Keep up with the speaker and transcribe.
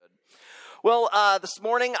Well, this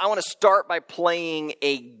morning I want to start by playing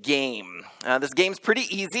a game. This game's pretty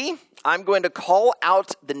easy. I'm going to call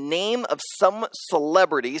out the name of some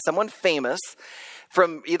celebrity, someone famous,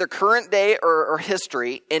 from either current day or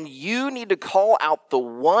history, and you need to call out the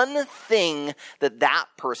one thing that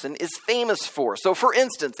person is famous for. So, for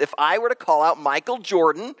instance, if I were to call out Michael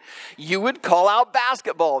Jordan, you would call out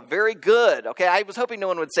basketball. Very good. Okay, I was hoping no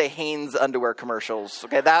one would say Hanes underwear commercials.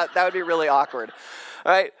 Okay, that would be really awkward.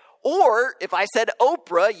 All right. Or if I said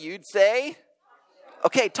Oprah, you'd say,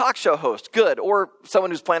 okay, talk show host, good. Or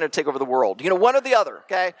someone who's planning to take over the world. One or the other,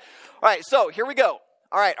 okay? All right, so here we go.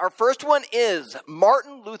 All right, our first one is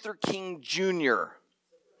Martin Luther King Jr.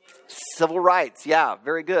 Civil rights, yeah,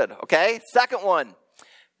 very good, okay? Second one,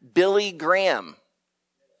 Billy Graham.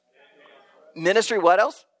 Ministry, what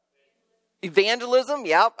else? Evangelism,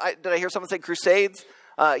 yeah. Did I hear someone say crusades?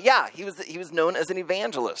 Yeah, he was known as an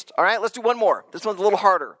evangelist. All right, let's do one more. This one's a little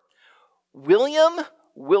harder. William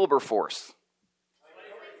Wilberforce.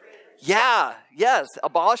 Yeah, yes,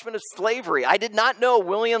 abolishment of slavery. I did not know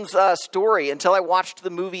William's story until I watched the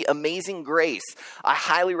movie Amazing Grace. I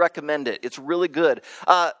highly recommend it. It's really good.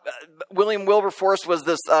 William Wilberforce was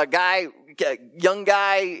this young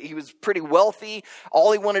guy. He was pretty wealthy.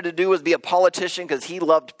 All he wanted to do was be a politician because he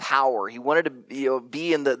loved power. He wanted to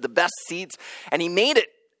be in the best seats, and he made it.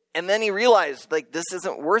 And then he realized, this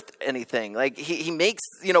isn't worth anything. He makes,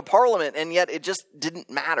 parliament, and yet it just didn't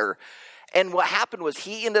matter. And what happened was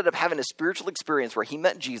he ended up having a spiritual experience where he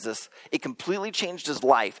met Jesus. It completely changed his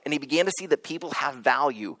life, and he began to see that people have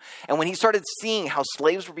value. And when he started seeing how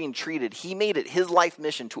slaves were being treated, he made it his life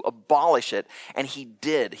mission to abolish it, and he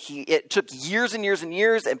did. It took years and years and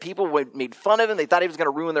years, and people made fun of him. They thought he was going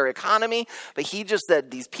to ruin their economy, but he just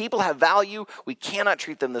said, these people have value. We cannot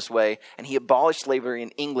treat them this way, and he abolished slavery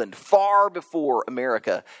in England far before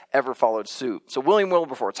America ever followed suit. So William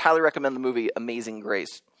Wilberforce, highly recommend the movie Amazing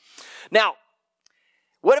Grace. Now,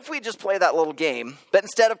 what if we just play that little game, but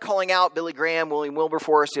instead of calling out Billy Graham, William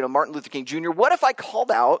Wilberforce, Martin Luther King Jr., what if I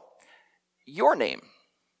called out your name?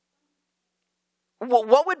 Well,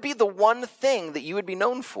 what would be the one thing that you would be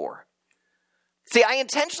known for? See, I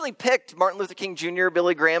intentionally picked Martin Luther King Jr.,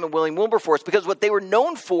 Billy Graham, and William Wilberforce because what they were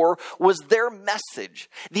known for was their message.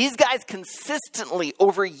 These guys consistently,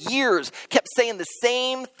 over years, kept saying the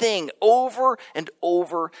same thing over and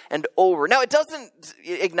over and over. Now, it doesn't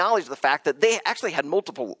acknowledge the fact that they actually had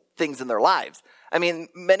multiple things in their lives. I mean,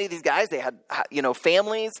 many of these guys, they had,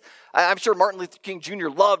 families. I'm sure Martin Luther King Jr.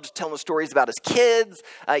 loved telling stories about his kids.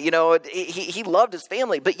 He loved his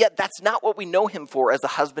family, but yet that's not what we know him for as a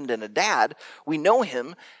husband and a dad. We know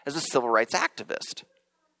him as a civil rights activist.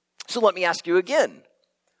 So let me ask you again,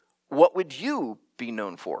 what would you be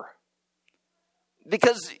known for?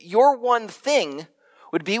 Because your one thing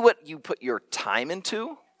would be what you put your time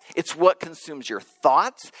into. It's what consumes your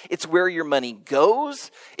thoughts. It's where your money goes.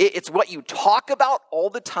 It's what you talk about all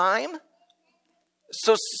the time.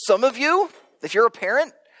 So some of you, if you're a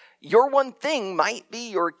parent, your one thing might be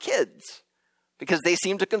your kids because they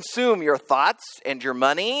seem to consume your thoughts and your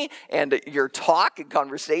money and your talk and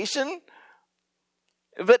conversation.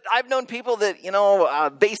 But I've known people that,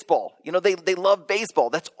 baseball, they love baseball.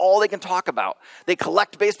 That's all they can talk about. They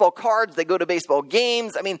collect baseball cards. They go to baseball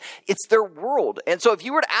games. I mean, it's their world. And so if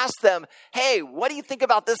you were to ask them, hey, what do you think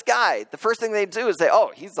about this guy? The first thing they'd do is say,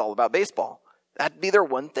 oh, he's all about baseball. That'd be their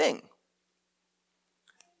one thing.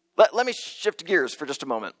 Let me shift gears for just a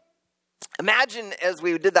moment. Imagine as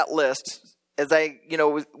we did that list, as I,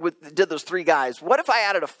 did those three guys, what if I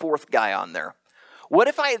added a fourth guy on there? What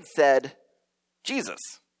if I had said, Jesus?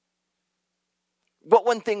 What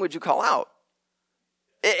one thing would you call out?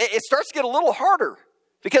 It starts to get a little harder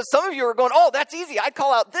because some of you are going, oh, that's easy. I'd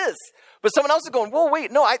call out this. But someone else is going, whoa,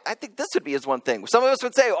 wait, no, I think this would be his one thing. Some of us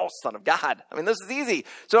would say, oh, Son of God. I mean, this is easy.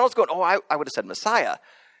 Someone else is going, oh, I would have said Messiah.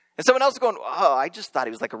 And someone else is going, oh, I just thought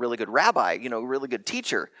he was like a really good rabbi, a really good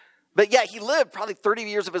teacher. But yeah, he lived probably 30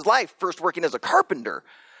 years of his life first working as a carpenter.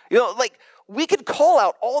 We could call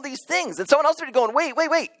out all these things. And someone else would be going,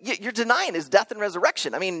 wait. You're denying his death and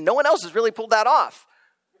resurrection. I mean, no one else has really pulled that off.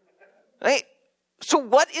 Right? So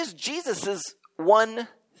what is Jesus's one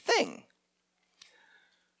thing?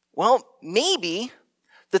 Well, maybe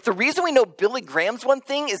that the reason we know Billy Graham's one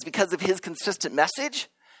thing is because of his consistent message.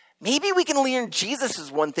 Maybe we can learn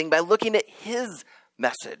Jesus's one thing by looking at his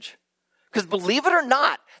message. Because believe it or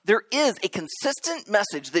not, there is a consistent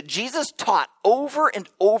message that Jesus taught over and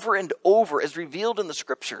over and over as revealed in the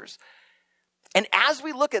scriptures. And as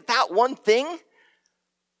we look at that one thing,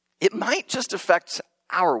 it might just affect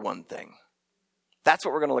our one thing. That's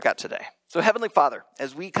what we're going to look at today. So Heavenly Father,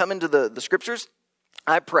 as we come into the scriptures,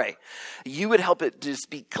 I pray you would help it to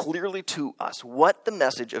speak clearly to us what the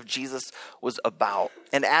message of Jesus was about.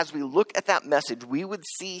 And as we look at that message, we would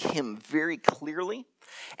see him very clearly,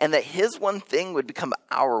 and that his one thing would become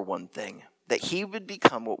our one thing, that he would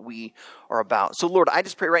become what we are about. So Lord, I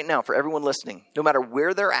just pray right now for everyone listening, no matter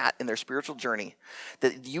where they're at in their spiritual journey,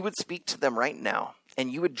 that you would speak to them right now,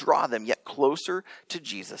 and you would draw them yet closer to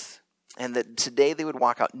Jesus, and that today they would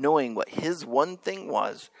walk out knowing what his one thing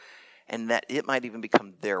was, and that it might even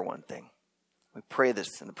become their one thing. We pray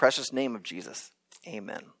this in the precious name of Jesus.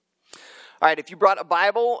 Amen. All right, if you brought a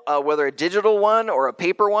Bible, whether a digital one or a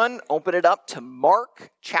paper one, open it up to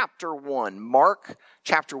Mark chapter 1. Mark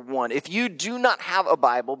chapter 1. If you do not have a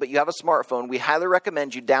Bible, but you have a smartphone, we highly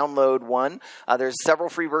recommend you download one. There's several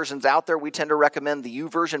free versions out there. We tend to recommend the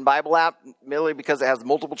YouVersion Bible app, merely because it has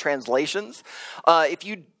multiple translations.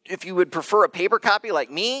 If you would prefer a paper copy like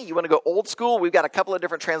me, you want to go old school, we've got a couple of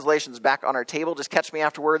different translations back on our table. Just catch me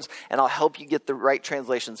afterwards, and I'll help you get the right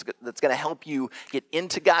translations that's going to help you get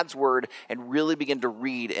into God's Word and really begin to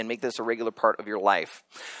read and make this a regular part of your life.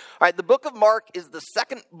 All right, the book of Mark is the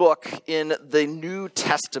second book in the New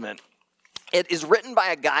Testament. It is written by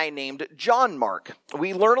a guy named John Mark.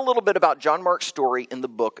 We learn a little bit about John Mark's story in the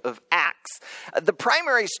book of Acts. The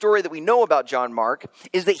primary story that we know about John Mark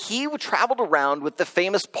is that he traveled around with the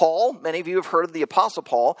famous Paul. Many of you have heard of the Apostle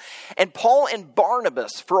Paul. And Paul and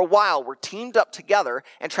Barnabas, for a while, were teamed up together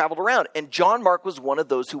and traveled around. And John Mark was one of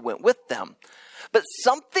those who went with them. But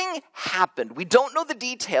something happened. We don't know the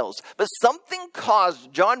details, but something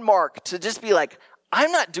caused John Mark to just be like,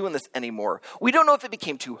 I'm not doing this anymore. We don't know if it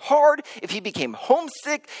became too hard, if he became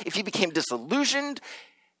homesick, if he became disillusioned.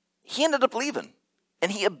 He ended up leaving,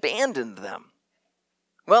 and he abandoned them.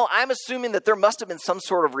 Well, I'm assuming that there must have been some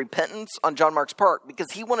sort of repentance on John Mark's part,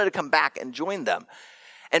 because he wanted to come back and join them.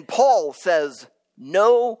 And Paul says,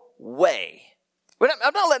 no way.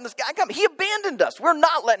 I'm not letting this guy come. He abandoned us. We're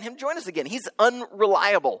not letting him join us again. He's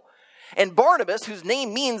unreliable. And Barnabas, whose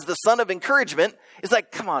name means the son of encouragement, is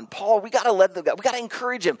like, come on, Paul, we got to let the guy, we got to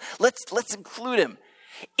encourage him. Let's include him.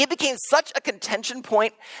 It became such a contention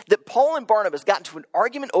point that Paul and Barnabas got into an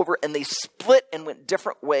argument over, and they split and went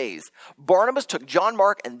different ways. Barnabas took John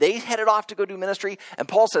Mark, and they headed off to go do ministry. And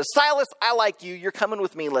Paul says, Silas, I like you. You're coming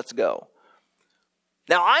with me. Let's go.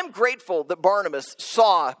 Now, I'm grateful that Barnabas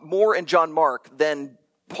saw more in John Mark than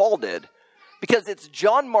Paul did, because it's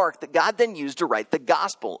John Mark that God then used to write the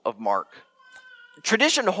Gospel of Mark.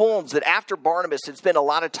 Tradition holds that after Barnabas had spent a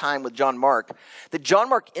lot of time with John Mark, that John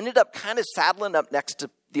Mark ended up kind of saddling up next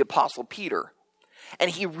to the Apostle Peter.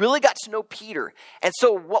 And he really got to know Peter. And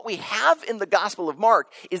so what we have in the Gospel of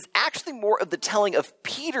Mark is actually more of the telling of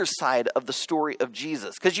Peter's side of the story of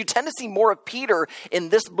Jesus, because you tend to see more of Peter in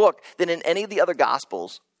this book than in any of the other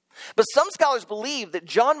Gospels. But some scholars believe that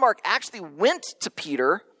John Mark actually went to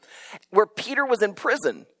Peter where Peter was in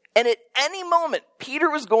prison. And at any moment, Peter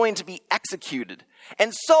was going to be executed.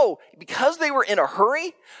 And so, because they were in a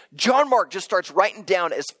hurry, John Mark just starts writing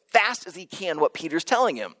down as fast as he can what Peter's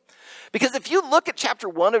telling him. Because if you look at chapter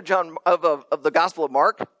 1 of the Gospel of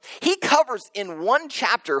Mark, he covers in one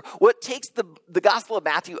chapter what takes the Gospel of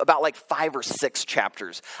Matthew about like 5 or 6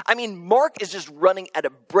 chapters. I mean, Mark is just running at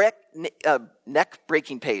a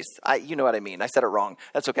neck-breaking pace. You know what I mean. I said it wrong.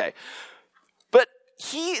 That's okay. But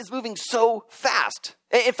he is moving so fast.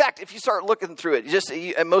 In fact, if you start looking through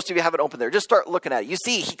it, and most of you have it open there, just start looking at it. You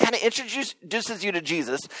see, he kind of introduces you to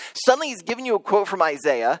Jesus. Suddenly he's giving you a quote from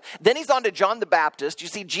Isaiah. Then he's on to John the Baptist. You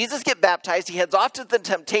see Jesus get baptized. He heads off to the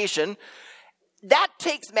temptation. That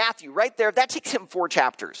takes Matthew right there. That takes him 4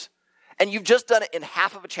 chapters. And you've just done it in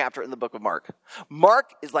half of a chapter in the book of Mark.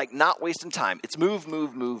 Mark is like not wasting time. It's move,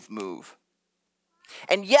 move, move, move.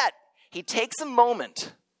 And yet, he takes a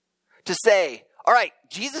moment to say, all right,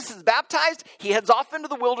 Jesus is baptized. He heads off into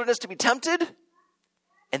the wilderness to be tempted.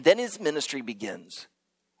 And then his ministry begins.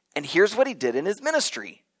 And here's what he did in his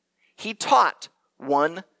ministry. He taught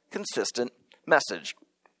one consistent message.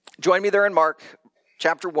 Join me there in Mark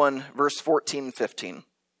chapter 1, verse 14 and 15.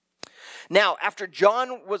 Now, after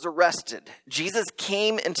John was arrested, Jesus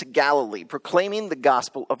came into Galilee, proclaiming the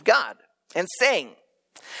gospel of God and saying,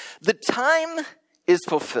 the time is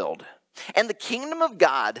fulfilled, and the kingdom of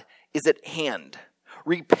God is at hand.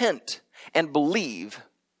 Repent and believe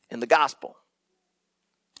in the gospel.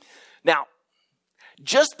 Now,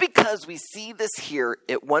 just because we see this here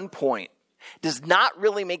at one point does not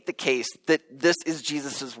really make the case that this is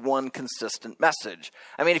Jesus' one consistent message.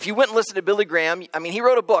 I mean, if you went and listened to Billy Graham, he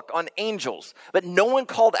wrote a book on angels, but no one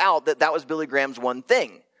called out that was Billy Graham's one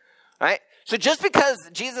thing, right? So just because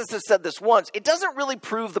Jesus has said this once, it doesn't really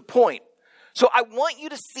prove the point. So I want you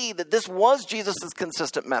to see that this was Jesus'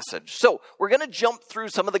 consistent message. So we're going to jump through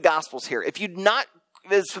some of the Gospels here. If you're not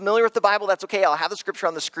as familiar with the Bible, that's okay. I'll have the scripture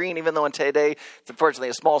on the screen, even though today it's unfortunately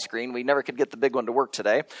a small screen. We never could get the big one to work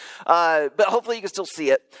today. But hopefully you can still see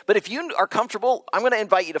it. But if you are comfortable, I'm going to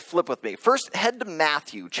invite you to flip with me. First, head to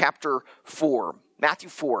Matthew chapter 4. Matthew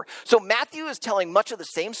 4. So Matthew is telling much of the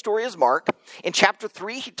same story as Mark. In chapter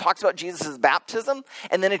 3, he talks about Jesus' baptism.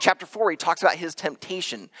 And then in chapter 4, he talks about his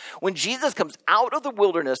temptation. When Jesus comes out of the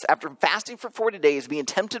wilderness after fasting for 40 days, being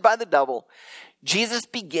tempted by the devil, Jesus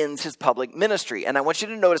begins his public ministry. And I want you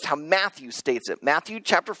to notice how Matthew states it. Matthew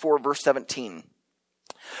chapter 4, verse 17.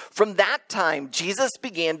 From that time, Jesus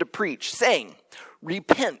began to preach, saying,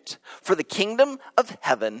 "Repent, for the kingdom of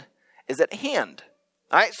heaven is at hand."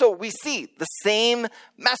 All right, so we see the same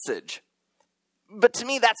message. But to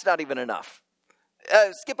me, that's not even enough.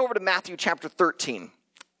 Skip over to Matthew chapter 13.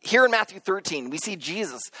 Here in Matthew 13, we see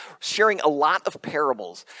Jesus sharing a lot of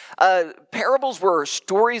parables. Parables were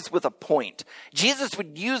stories with a point. Jesus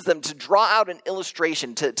would use them to draw out an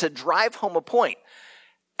illustration, to drive home a point.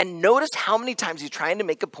 And notice how many times he's trying to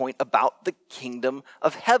make a point about the kingdom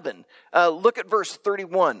of heaven. Look at verse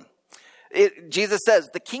 31. Jesus says,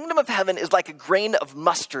 "The kingdom of heaven is like a grain of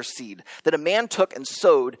mustard seed that a man took and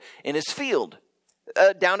sowed in his field."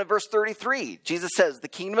 Down in verse 33, Jesus says, "The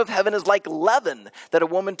kingdom of heaven is like leaven that a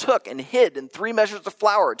woman took and hid in 3 measures of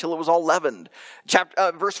flour till it was all leavened."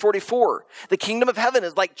 Verse 44, "The kingdom of heaven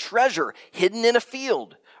is like treasure hidden in a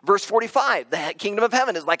field." Verse 45, "The kingdom of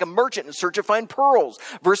heaven is like a merchant in search of fine pearls."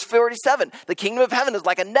 Verse 47, "The kingdom of heaven is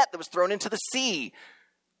like a net that was thrown into the sea."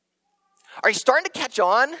 Are you starting to catch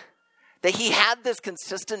on? That he had this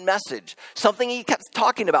consistent message, something he kept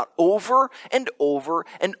talking about over and over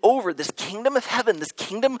and over, this kingdom of heaven, this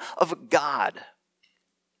kingdom of God.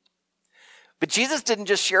 But Jesus didn't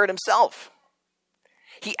just share it himself.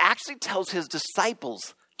 He actually tells his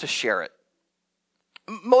disciples to share it.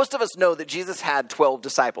 Most of us know that Jesus had 12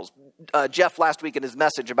 disciples. Jeff last week in his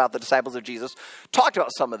message about the disciples of Jesus talked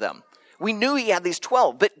about some of them. We knew he had these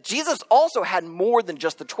 12, but Jesus also had more than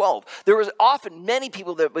just the 12. There was often many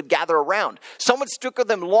people that would gather around. Some would stick with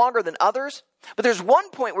them longer than others, but there's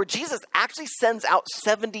one point where Jesus actually sends out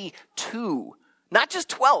 72, not just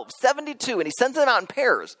 12, 72, and he sends them out in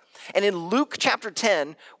pairs. And in Luke chapter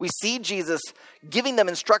 10, we see Jesus giving them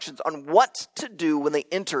instructions on what to do when they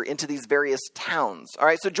enter into these various towns. All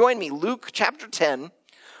right, so join me, Luke chapter 10,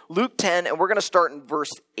 and we're going to start in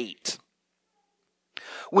verse 8.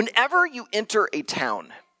 "Whenever you enter a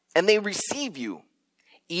town and they receive you,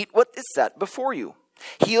 eat what is set before you.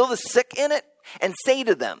 Heal the sick in it and say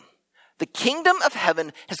to them, 'The kingdom of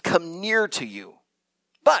heaven has come near to you.'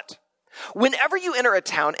 But whenever you enter a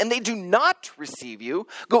town and they do not receive you,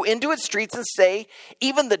 go into its streets and say,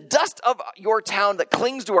 'Even the dust of your town that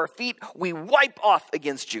clings to our feet, we wipe off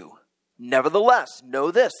against you. Nevertheless,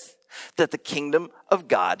 know this, that the kingdom of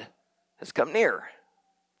God has come near.'"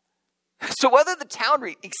 So whether the town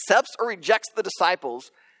accepts or rejects the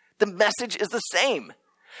disciples, the message is the same.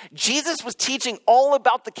 Jesus was teaching all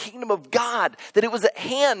about the kingdom of God, that it was at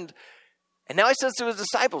hand. And now he says to his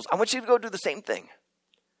disciples, I want you to go do the same thing.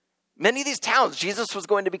 Many of these towns, Jesus was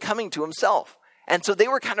going to be coming to himself. And so they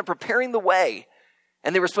were kind of preparing the way.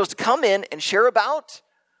 And they were supposed to come in and share about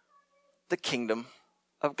the kingdom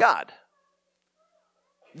of God.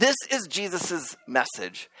 This is Jesus'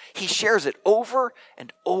 message. He shares it over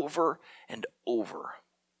and over and over.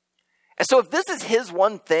 And so if this is his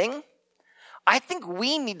one thing, I think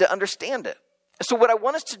we need to understand it. So what I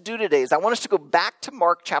want us to do today is I want us to go back to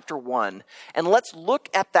Mark chapter 1, and let's look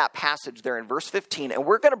at that passage there in verse 15, and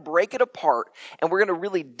we're going to break it apart, and we're going to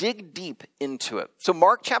really dig deep into it. So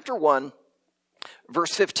Mark chapter 1,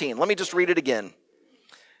 verse 15. Let me just read it again.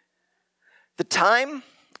 "The time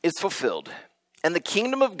is fulfilled, and the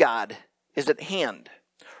kingdom of God is at hand.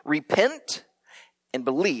 Repent and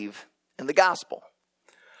believe in the gospel."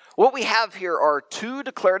 What we have here are 2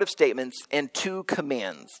 declarative statements and 2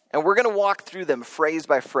 commands. And we're going to walk through them phrase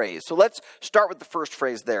by phrase. So let's start with the first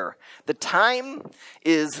phrase there. The time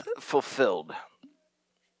is fulfilled.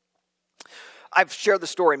 I've shared the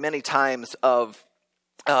story many times of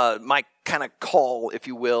my kind of call, if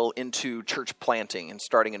you will, into church planting and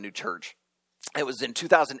starting a new church. It was in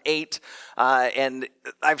 2008, and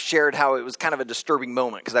I've shared how it was kind of a disturbing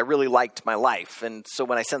moment because I really liked my life. And so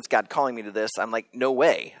when I sensed God calling me to this, I'm like, no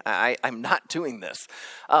way, I'm not doing this.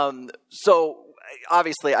 So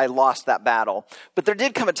obviously I lost that battle. But there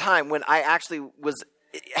did come a time when I actually was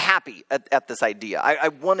happy at this idea. I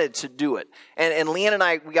wanted to do it. And Leanne and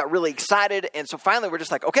I, we got really excited. And so finally we're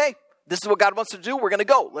just like, okay, this is what God wants to do. We're going to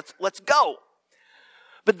go. Let's go.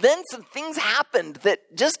 But then some things happened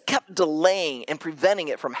that just kept delaying and preventing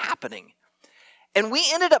it from happening. And we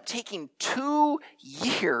ended up taking 2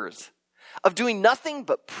 years of doing nothing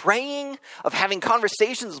but praying, of having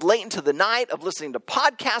conversations late into the night, of listening to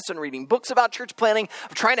podcasts and reading books about church planning,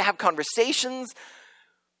 of trying to have conversations.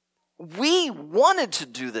 We wanted to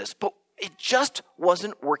do this, but it just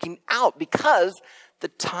wasn't working out because the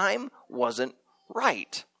time wasn't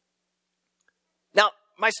right. Now,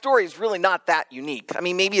 my story is really not that unique. I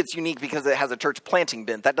mean, maybe it's unique because it has a church planting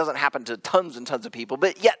bent. That doesn't happen to tons and tons of people.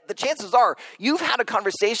 But yet, the chances are you've had a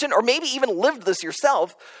conversation or maybe even lived this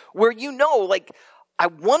yourself where you know, like, I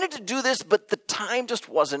wanted to do this, but the time just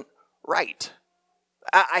wasn't right.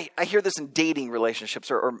 I hear this in dating relationships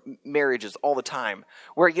or marriages all the time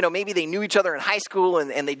where, you know, maybe they knew each other in high school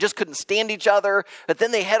and they just couldn't stand each other, but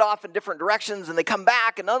then they head off in different directions and they come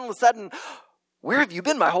back and all of a sudden, where have you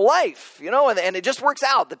been my whole life? You know, and it just works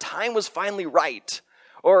out. The time was finally right.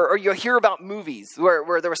 Or you'll hear about movies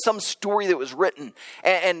where there was some story that was written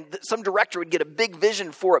and some director would get a big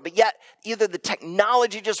vision for it, but yet either the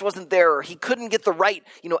technology just wasn't there or he couldn't get the right,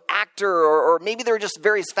 actor or maybe there were just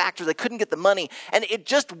various factors. They couldn't get the money and it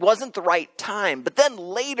just wasn't the right time. But then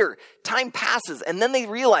later, time passes and then they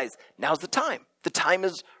realize now's the time. The time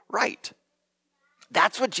is right.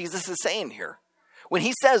 That's what Jesus is saying here. When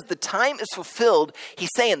he says the time is fulfilled,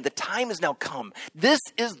 he's saying the time is now come. This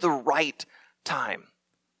is the right time.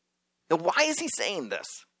 Now, why is he saying this?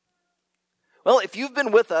 Well, if you've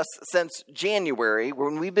been with us since January,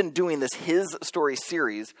 when we've been doing this His Story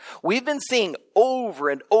series, we've been seeing over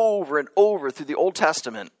and over and over through the Old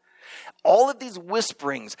Testament all of these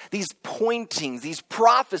whisperings, these pointings, these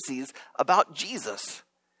prophecies about Jesus.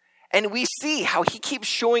 And we see how he keeps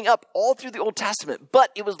showing up all through the Old Testament. But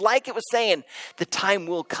it was like it was saying, the time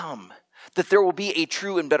will come that there will be a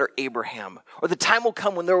true and better Abraham. Or the time will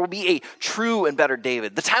come when there will be a true and better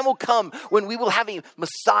David. The time will come when we will have a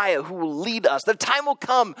Messiah who will lead us. The time will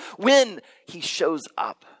come when he shows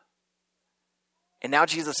up. And now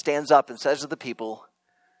Jesus stands up and says to the people,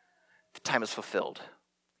 the time is fulfilled.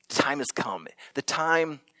 The time has come. The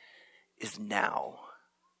time is now.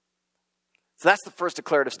 So that's the first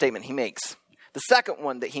declarative statement he makes. The second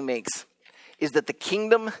one that he makes is that the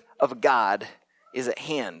kingdom of God is at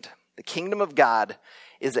hand. The kingdom of God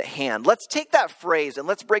is at hand. Let's take that phrase and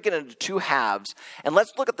let's break it into two halves. And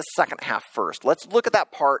let's look at the second half first. Let's look at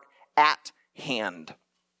that part, at hand.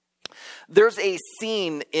 There's a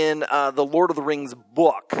scene in the Lord of the Rings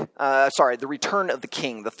book, The Return of the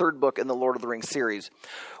King, the third book in the Lord of the Rings series,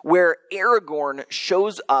 where Aragorn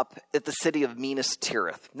shows up at the city of Minas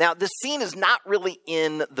Tirith. Now, this scene is not really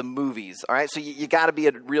in the movies, all right? So you got to be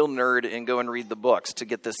a real nerd and go and read the books to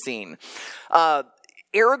get this scene.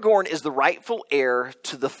 Aragorn is the rightful heir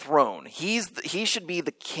to the throne. He should be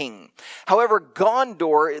the king. However,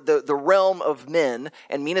 Gondor, the realm of men,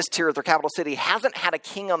 and Minas Tirith, their capital city, hasn't had a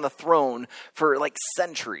king on the throne for like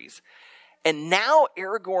centuries. And now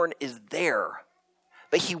Aragorn is there,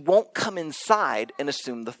 but he won't come inside and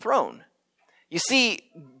assume the throne. You see,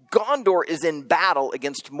 Gondor is in battle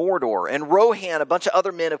against Mordor, and Rohan, a bunch of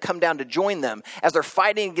other men have come down to join them as they're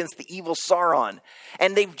fighting against the evil Sauron.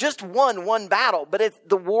 And they've just won one battle, but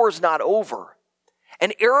the war's not over.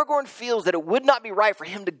 And Aragorn feels that it would not be right for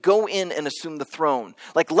him to go in and assume the throne.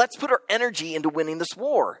 Like, let's put our energy into winning this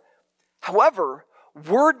war. However,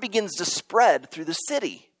 word begins to spread through the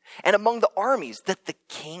city and among the armies that the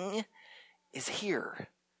king is here.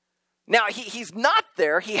 Now, he's not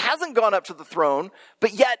there. He hasn't gone up to the throne,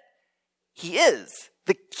 but yet he is.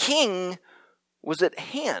 The king was at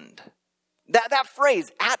hand. That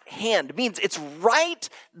phrase, at hand, means it's right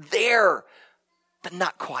there, but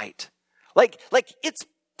not quite. Like it's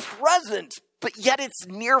present, but yet it's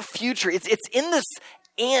near future. It's in this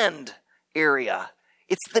and area.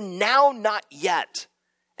 It's the now, not yet.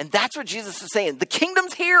 And that's what Jesus is saying. The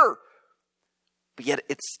kingdom's here, but yet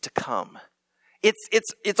it's to come.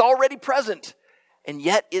 It's already present, and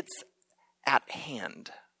yet it's at hand.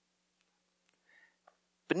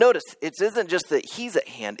 But notice, it isn't just that he's at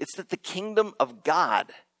hand, it's that the kingdom of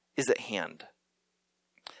God is at hand.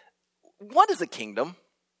 What is a kingdom?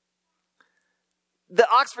 The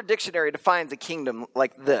Oxford Dictionary defines a kingdom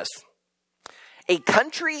like this: a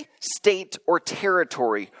country, state, or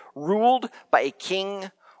territory ruled by a king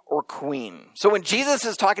or queen. So when Jesus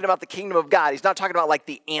is talking about the kingdom of God, he's not talking about like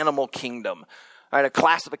the animal kingdom, right, a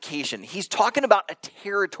classification. He's talking about a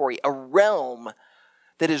territory, a realm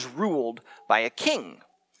that is ruled by a king.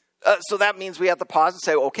 So that means we have to pause and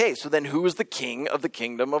say, okay, so then who is the king of the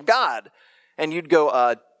kingdom of God? And you'd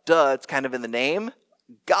go, duh, it's kind of in the name,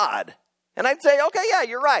 God. And I'd say, okay, yeah,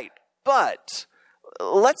 you're right. But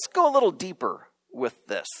let's go a little deeper. with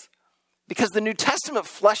this because the New Testament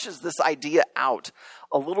fleshes this idea out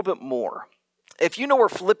a little bit more. If you know where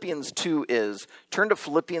Philippians 2 is, turn to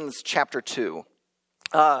Philippians chapter 2.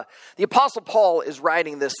 The Apostle Paul is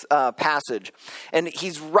writing this passage, and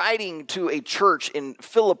he's writing to a church in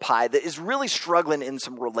Philippi that is really struggling in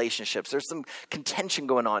some relationships. There's some contention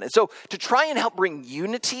going on. And so to try and help bring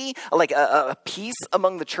unity, like a peace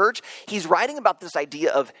among the church, he's writing about this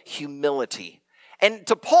idea of humility. And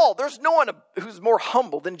to Paul, there's no one who's more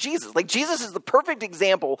humble than Jesus. Like Jesus is the perfect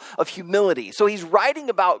example of humility. So he's writing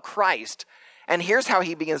about Christ, and here's how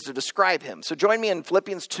he begins to describe him. So join me in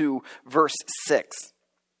Philippians 2, verse 6.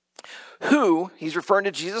 Who, he's referring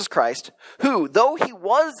to Jesus Christ, who, though he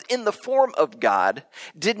was in the form of God,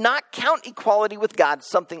 did not count equality with God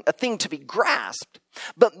a thing to be grasped,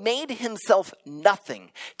 but made himself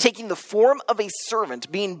nothing, taking the form of a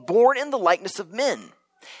servant, being born in the likeness of men.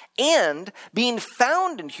 And being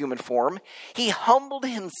found in human form, he humbled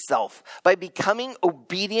himself by becoming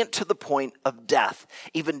obedient to the point of death,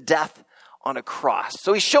 even death on a cross.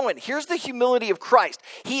 So he's showing, here's the humility of Christ.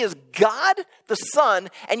 He is God the Son,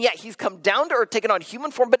 and yet he's come down to earth, taken on human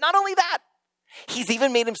form. But not only that, he's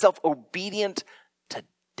even made himself obedient to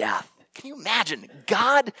death. Can you imagine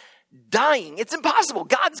God dying? It's impossible.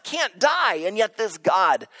 Gods can't die, and yet this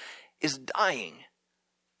God is dying.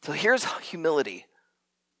 So here's humility.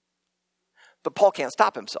 But Paul can't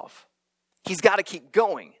stop himself. He's got to keep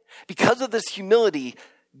going. Because of this humility,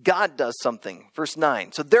 God does something. Verse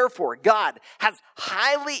 9. So therefore, God has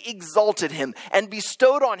highly exalted him and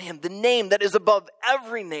bestowed on him the name that is above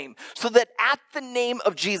every name, so that at the name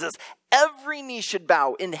of Jesus, every knee should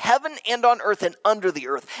bow in heaven and on earth and under the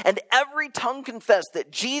earth, and every tongue confess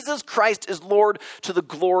that Jesus Christ is Lord, to the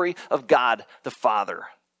glory of God the Father.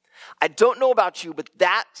 I don't know about you, but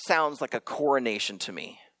that sounds like a coronation to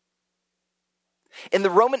me. In the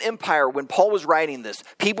Roman Empire, when Paul was writing this,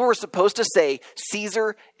 people were supposed to say,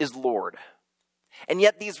 Caesar is Lord. And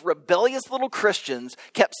yet these rebellious little Christians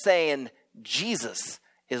kept saying, Jesus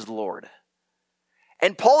is Lord.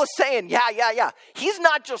 And Paul is saying, yeah. He's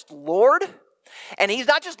not just Lord, and he's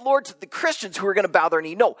not just Lord to the Christians who are going to bow their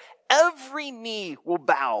knee. No, every knee will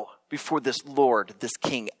bow before this Lord, this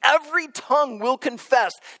King. Every tongue will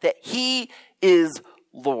confess that he is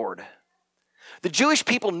Lord. The Jewish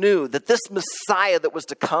people knew that this Messiah that was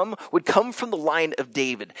to come would come from the line of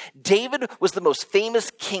David. David was the most famous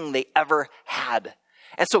king they ever had.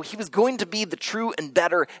 And so he was going to be the true and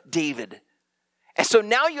better David. And so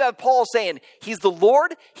now you have Paul saying, he's the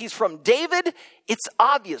Lord, he's from David. It's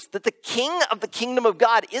obvious that the king of the kingdom of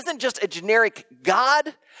God isn't just a generic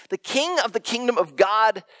God. The king of the kingdom of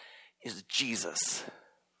God is Jesus.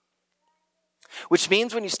 Which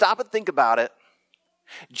means when you stop and think about it,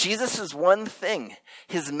 Jesus is one thing.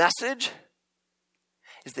 His message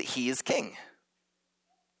is that he is king.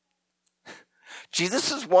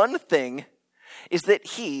 Jesus' one thing is that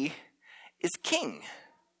he is king.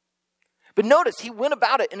 But notice, he went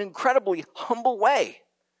about it in an incredibly humble way.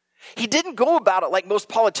 He didn't go about it like most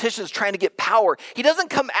politicians trying to get power. He doesn't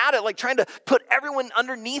come at it like trying to put everyone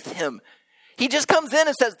underneath him. He just comes in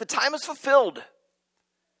and says, the time is fulfilled,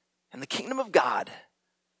 and the kingdom of God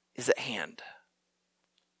is at hand.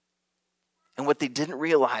 And what they didn't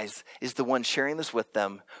realize is the one sharing this with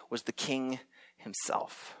them was the king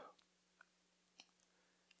himself.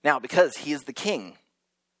 Now, because he is the king,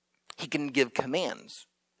 he can give commands.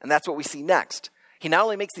 And that's what we see next. He not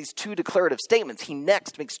only makes these two declarative statements, he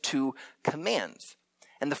next makes two commands.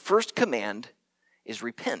 And the first command is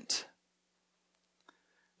repent.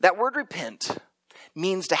 That word repent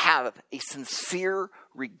means to have a sincere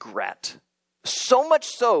regret. So much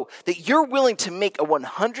so that you're willing to make a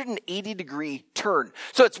 180-degree turn.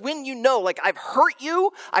 So it's when you know, like, I've hurt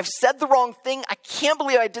you, I've said the wrong thing, I can't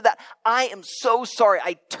believe I did that. I am so sorry.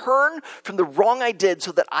 I turn from the wrong I did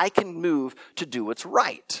so that I can move to do what's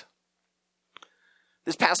right.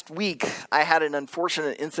 This past week, I had an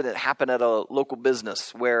unfortunate incident happen at a local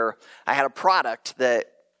business where I had a product that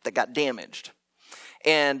got damaged.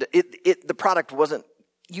 And the product wasn't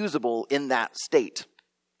usable in that state.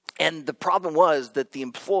 And the problem was that the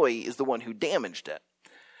employee is the one who damaged it.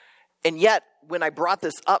 And yet, when I brought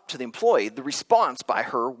this up to the employee, the response by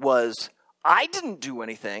her was, I didn't do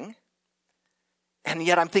anything. And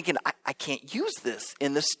yet I'm thinking, I can't use this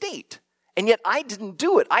in this state. And yet I didn't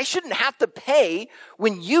do it. I shouldn't have to pay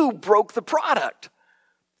when you broke the product.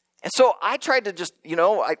 And so I tried to just,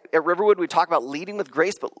 at Riverwood, we talk about leading with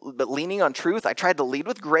grace, but leaning on truth. I tried to lead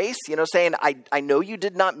with grace, saying, I know you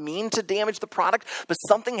did not mean to damage the product, but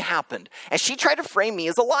something happened. And she tried to frame me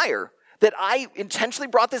as a liar, that I intentionally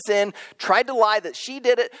brought this in, tried to lie that she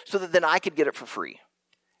did it so that then I could get it for free.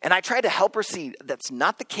 And I tried to help her see that's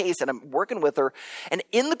not the case, and I'm working with her. And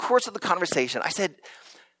in the course of the conversation, I said,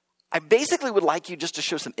 I basically would like you just to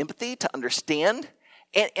show some empathy, to understand,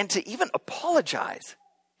 and to even apologize.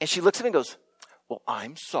 And she looks at me and goes, well,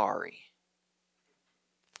 I'm sorry.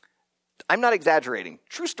 I'm not exaggerating.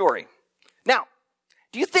 True story. Now,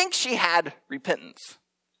 do you think she had repentance?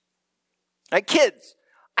 Right, kids,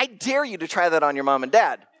 I dare you to try that on your mom and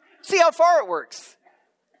dad. See how far it works.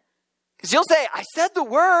 Because you'll say, I said the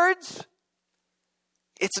words.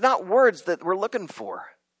 It's not words that we're looking for.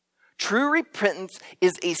 True repentance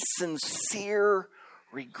is a sincere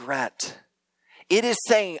regret. It is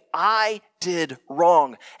saying, I did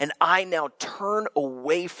wrong, and I now turn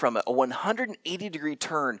away from it, a 180-degree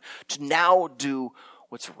turn to now do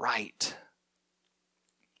what's right.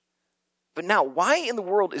 But now, why in the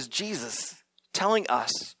world is Jesus telling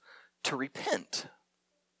us to repent?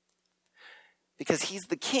 Because he's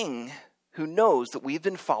the king who knows that we've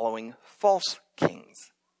been following false kings.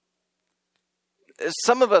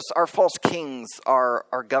 Some of us, our false kings are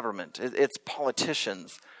our government. It's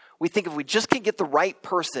politicians. We think if we just can get the right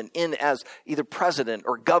person in as either president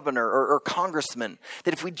or governor or congressman,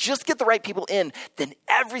 that if we just get the right people in, then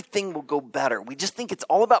everything will go better. We just think it's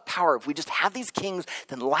all about power. If we just have these kings,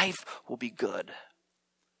 then life will be good.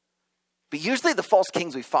 But usually the false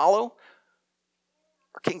kings we follow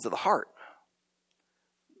are kings of the heart.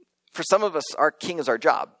 For some of us, our king is our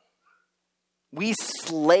job. We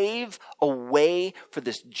slave away for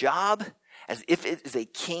this job as if it is a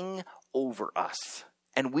king over us.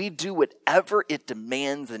 And we do whatever it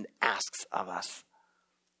demands and asks of us.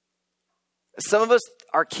 Some of us,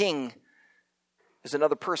 our king is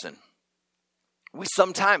another person. We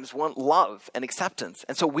sometimes want love and acceptance.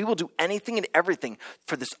 And so we will do anything and everything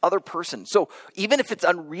for this other person. So even if it's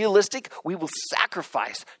unrealistic, we will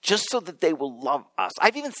sacrifice just so that they will love us.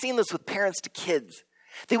 I've even seen this with parents to kids.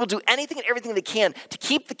 They will do anything and everything they can to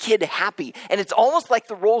keep the kid happy. And it's almost like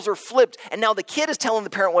the roles are flipped. And now the kid is telling the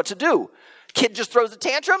parent what to do. Kid just throws a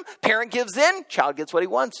tantrum. Parent gives in. Child gets what he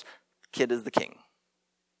wants. Kid is the king.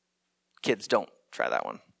 Kids, don't try that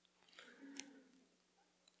one.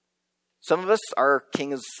 Some of us, our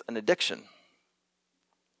king is an addiction,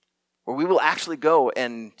 where we will actually go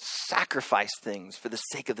and sacrifice things for the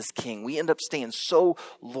sake of this king. We end up staying so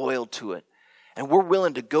loyal to it. And we're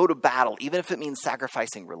willing to go to battle, even if it means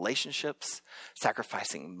sacrificing relationships,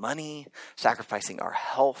 sacrificing money, sacrificing our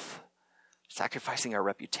health, sacrificing our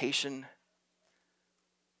reputation.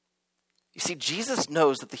 You see, Jesus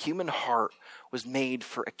knows that the human heart was made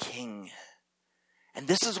for a king. And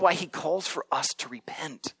this is why he calls for us to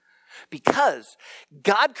repent. Because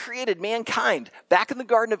God created mankind back in the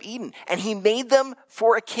Garden of Eden, and he made them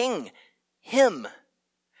for a king, him.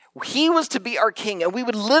 He was to be our king, and we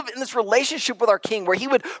would live in this relationship with our king where he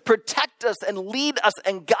would protect us and lead us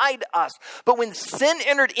and guide us. But when sin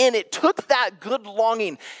entered in, it took that good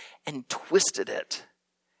longing and twisted it.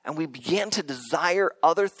 And we began to desire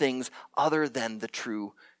other things other than the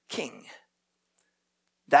true king.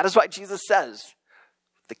 That is why Jesus says,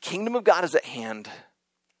 the kingdom of God is at hand,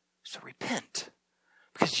 so repent.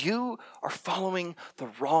 Because you are following the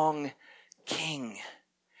wrong king.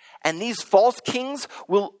 And these false kings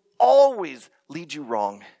will always lead you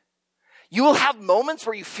wrong. You will have moments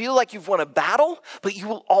where you feel like you've won a battle, but you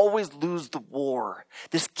will always lose the war.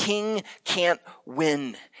 This king can't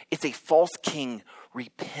win. It's a false king.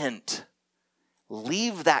 Repent.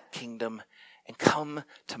 Leave that kingdom and come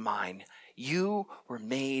to mine. You were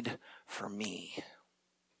made for me.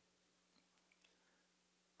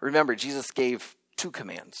 Remember, Jesus gave 2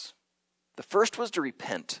 commands. The first was to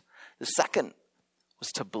repent. The second was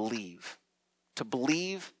to believe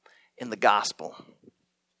in the gospel.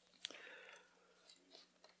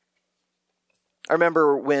 I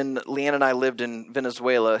remember when Leanne and I lived in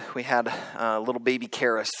Venezuela, we had little baby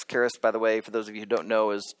Karis. Karis, by the way, for those of you who don't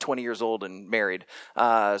know, is 20 years old and married.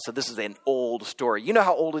 So this is an old story. You know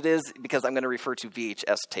how old it is? Because I'm going to refer to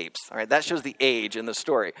VHS tapes. All right, that shows the age in the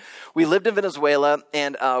story. We lived in Venezuela,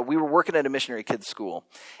 and we were working at a missionary kids school.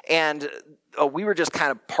 And we were just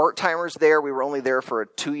kind of part-timers there. We were only there for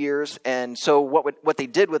 2 years. And so what they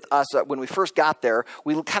did with us when we first got there,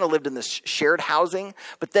 we kind of lived in this shared housing.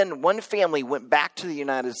 But then one family went back to the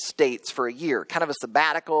United States for a year, kind of a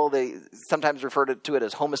sabbatical. They sometimes refer to it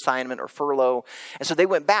as home assignment or furlough. And so they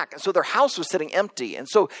went back. And so their house was sitting empty. And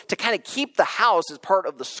so to kind of keep the house as part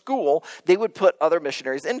of the school, they would put other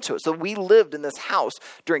missionaries into it. So we lived in this house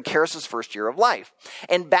during Karis's first year of life.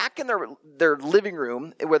 And back in their living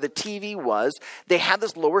room where the TV was, they had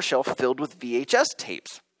this lower shelf filled with VHS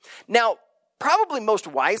tapes. Now, probably most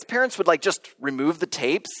wise parents would just remove the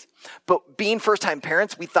tapes. But being first-time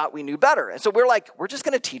parents, we thought we knew better. And so we're just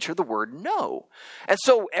going to teach her the word no. And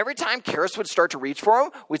so every time Karis would start to reach for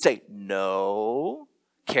him, we'd say, no,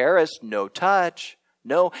 Karis, no touch,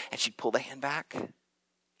 no. And she'd pull the hand back.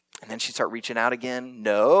 And then she'd start reaching out again.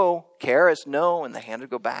 No, Karis, no. And the hand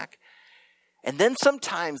would go back. And then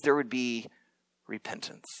sometimes there would be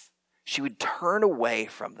repentance. She would turn away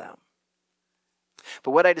from them.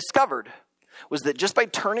 But what I discovered was that just by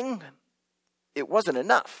turning, it wasn't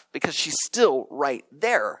enough because she's still right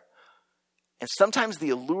there. And sometimes the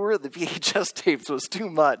allure of the VHS tapes was too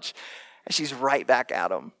much, and she's right back at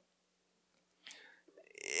them.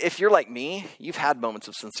 If you're like me, you've had moments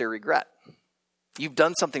of sincere regret. You've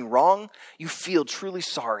done something wrong, you feel truly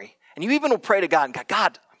sorry, and you even will pray to God and go,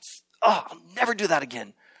 God, I'll never do that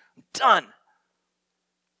again. I'm done.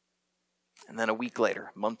 And then a week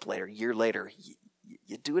later, a month later, a year later,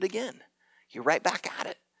 you do it again. You're right back at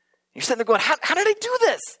it. You're sitting there going, how did I do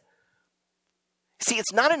this? See,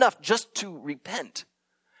 it's not enough just to repent.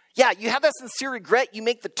 Yeah, you have that sincere regret, you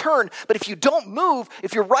make the turn, but if you don't move,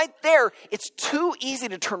 if you're right there, it's too easy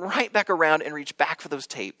to turn right back around and reach back for those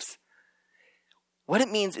tapes. What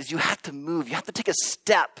it means is you have to move. You have to take a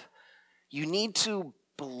step. You need to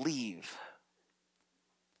believe.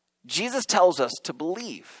 Jesus tells us to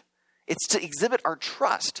believe. It's to exhibit our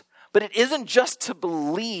trust. But it isn't just to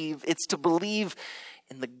believe, it's to believe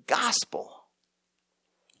in the gospel.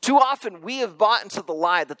 Too often we have bought into the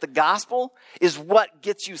lie that the gospel is what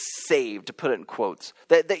gets you saved, to put it in quotes.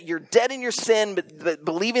 That you're dead in your sin, but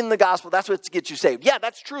believing in the gospel, that's what gets you saved. Yeah,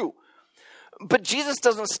 that's true. But Jesus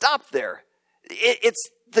doesn't stop there. It's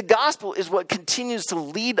the gospel is what continues to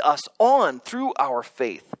lead us on through our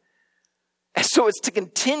faith. And so it's to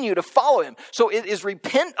continue to follow him. So it is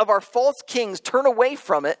repent of our false kings, turn away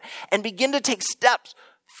from it, and begin to take steps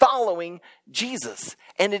following Jesus.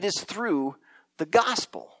 And it is through the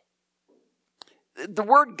gospel. The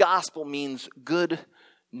word gospel means good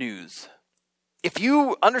news. If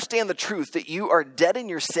you understand the truth that you are dead in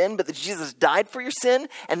your sin, but that Jesus died for your sin,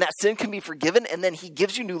 and that sin can be forgiven, and then he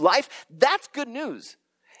gives you new life, that's good news.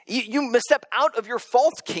 You step out of your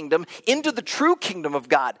false kingdom into the true kingdom of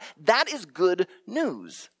God. That is good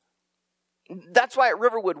news. That's why at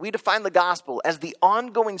Riverwood, we define the gospel as the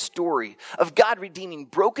ongoing story of God redeeming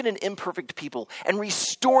broken and imperfect people and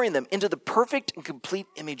restoring them into the perfect and complete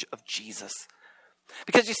image of Jesus.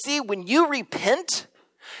 Because you see, when you repent,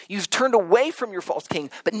 you've turned away from your false king,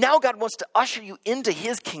 but now God wants to usher you into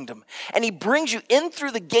his kingdom. And he brings you in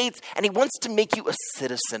through the gates, and he wants to make you a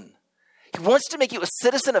citizen. He wants to make you a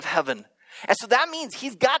citizen of heaven. And so that means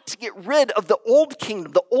he's got to get rid of the old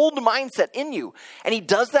kingdom, the old mindset in you. And he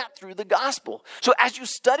does that through the gospel. So as you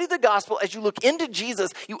study the gospel, as you look into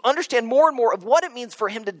Jesus, you understand more and more of what it means for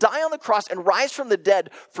him to die on the cross and rise from the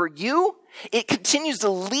dead for you. It continues to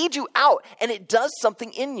lead you out, and it does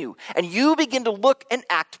something in you. And you begin to look and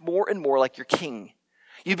act more and more like your king.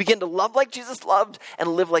 You begin to love like Jesus loved and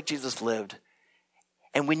live like Jesus lived.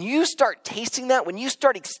 And when you start tasting that, when you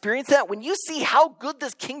start experiencing that, when you see how good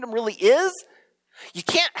this kingdom really is, you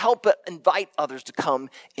can't help but invite others to come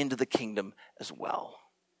into the kingdom as well.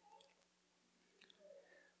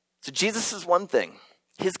 So Jesus is one thing.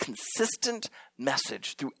 His consistent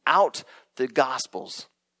message throughout the Gospels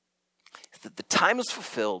is that the time is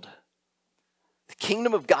fulfilled. The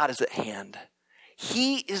kingdom of God is at hand.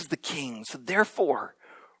 He is the king. So therefore,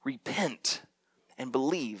 repent and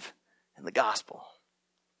believe in the gospel.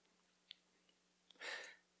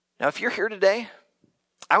 Now, if you're here today,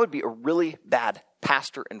 I would be a really bad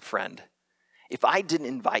pastor and friend if I didn't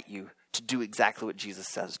invite you to do exactly what Jesus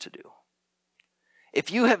says to do.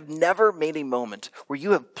 If you have never made a moment where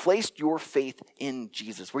you have placed your faith in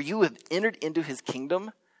Jesus, where you have entered into his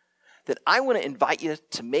kingdom, then I want to invite you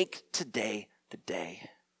to make today the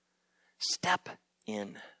day. Step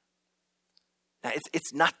in. Now,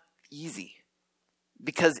 it's not easy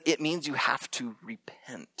because it means you have to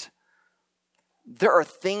repent. There are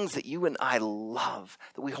things that you and I love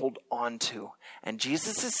that we hold on to. And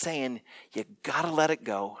Jesus is saying, you got to let it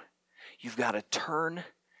go. You've got to turn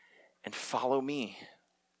and follow me.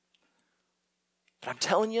 But I'm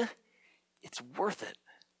telling you, it's worth it.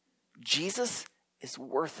 Jesus is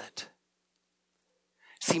worth it.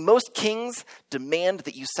 See, most kings demand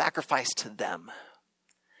that you sacrifice to them.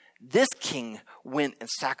 This king went and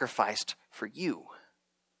sacrificed for you.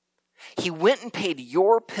 He went and paid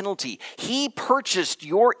your penalty. He purchased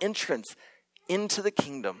your entrance into the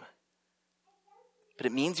kingdom. But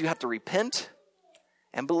it means you have to repent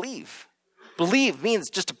and believe. Believe means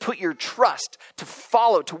just to put your trust, to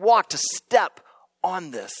follow, to walk, to step on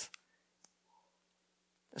this.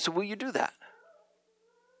 So will you do that?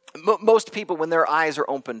 Most people, when their eyes are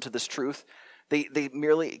open to this truth, they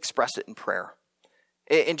merely express it in prayer.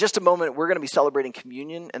 In just a moment, we're going to be celebrating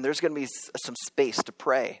communion, and there's going to be some space to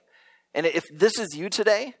pray. And if this is you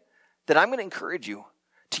today, then I'm going to encourage you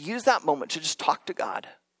to use that moment to just talk to God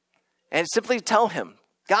and simply tell him,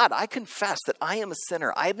 God, I confess that I am a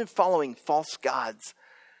sinner. I have been following false gods,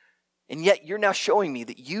 and yet you're now showing me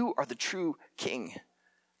that you are the true king.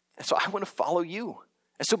 And so I want to follow you.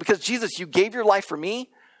 And so because Jesus, you gave your life for me,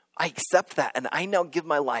 I accept that, and I now give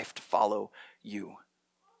my life to follow you.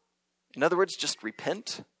 In other words, just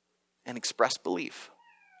repent and express belief.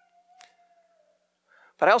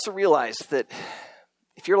 But I also realize that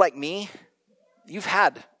if you're like me, you've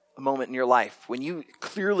had a moment in your life when you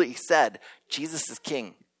clearly said, Jesus is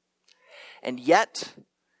king. And yet,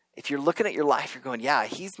 if you're looking at your life, you're going, yeah,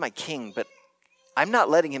 he's my king, but I'm not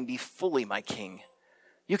letting him be fully my king.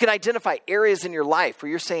 You can identify areas in your life where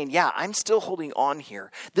you're saying, yeah, I'm still holding on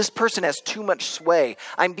here. This person has too much sway.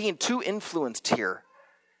 I'm being too influenced here.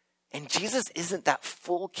 And Jesus isn't that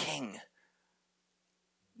full king.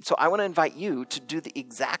 So I want to invite you to do the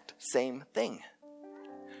exact same thing.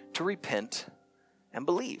 To repent and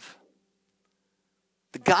believe.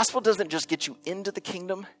 The gospel doesn't just get you into the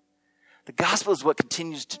kingdom. The gospel is what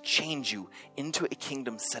continues to change you into a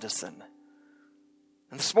kingdom citizen.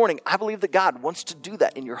 And this morning, I believe that God wants to do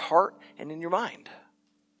that in your heart and in your mind.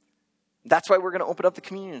 That's why we're going to open up the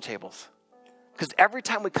communion tables. Because every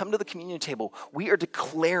time we come to the communion table, we are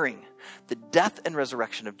declaring the death and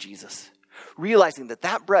resurrection of Jesus. Realizing that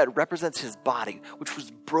that bread represents his body, which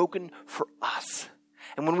was broken for us.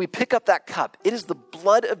 And when we pick up that cup, it is the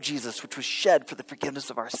blood of Jesus which was shed for the forgiveness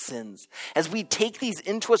of our sins. As we take these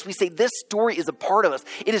into us, we say, this story is a part of us.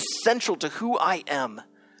 It is central to who I am.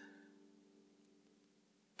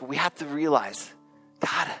 But we have to realize,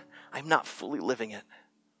 God, I'm not fully living it.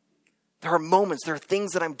 There are moments, there are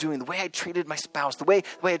things that I'm doing, the way I treated my spouse, the way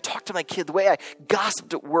I talked to my kid, the way I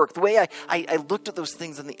gossiped at work, the way I looked at those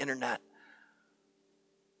things on the internet.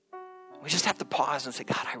 We just have to pause and say,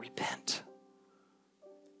 God, I repent.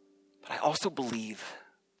 But I also believe,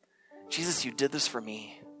 Jesus, you did this for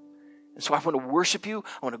me. And so I want to worship you,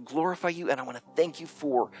 I want to glorify you, and I want to thank you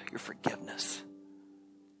for your forgiveness.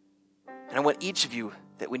 And I want each of you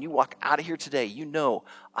that when you walk out of here today, you know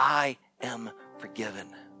I am forgiven.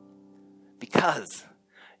 Because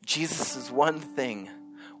Jesus' one thing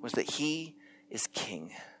was that he is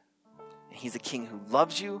king. And he's a king who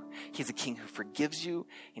loves you, he's a king who forgives you,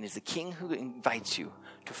 and he's a king who invites you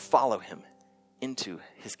to follow him into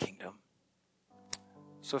his kingdom.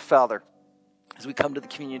 So Father, as we come to the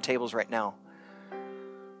communion tables right now,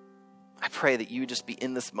 I pray that you would just be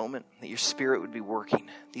in this moment, that your spirit would be working.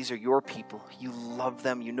 These are your people. You love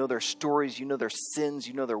them. You know their stories. You know their sins.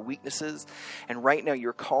 You know their weaknesses. And right now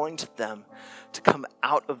you're calling to them to come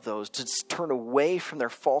out of those, to turn away from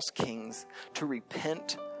their false kings, to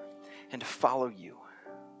repent and to follow you.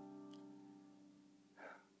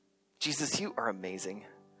 Jesus, you are amazing.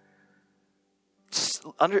 Just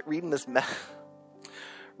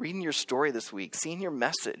reading your story this week, seeing your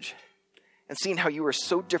message, and seeing how you were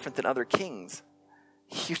so different than other kings.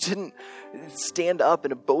 You didn't stand up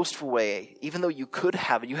in a boastful way, even though you could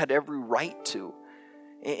have, and you had every right to.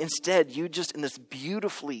 Instead, you just, in this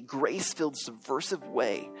beautifully grace-filled, subversive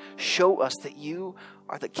way, show us that you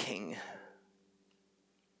are the king.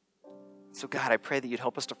 So God, I pray that you'd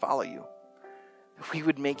help us to follow you. That we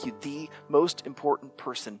would make you the most important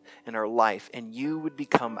person in our life, and you would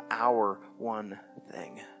become our one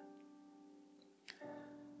thing.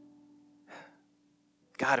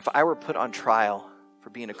 God, if I were put on trial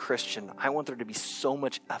for being a Christian, I want there to be so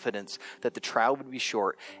much evidence that the trial would be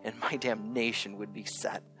short and my damnation would be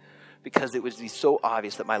set, because it would be so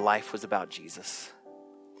obvious that my life was about Jesus.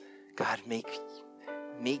 God,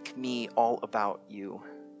 make me all about you.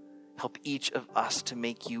 Help each of us to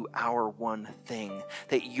make you our one thing,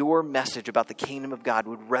 that your message about the kingdom of God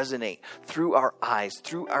would resonate through our eyes,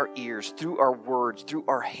 through our ears, through our words, through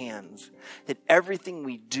our hands, that everything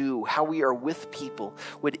we do, how we are with people,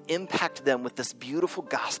 would impact them with this beautiful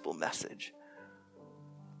gospel message.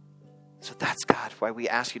 So that's, God, why we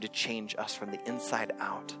ask you to change us from the inside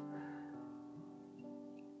out.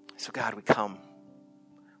 So God, we come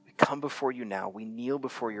before you now. We kneel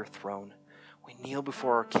before your throne. We kneel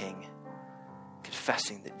before our King,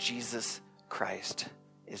 confessing that Jesus Christ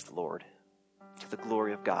is Lord, to the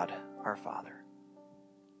glory of God, our Father.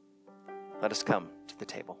 Let us come to the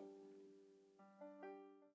table.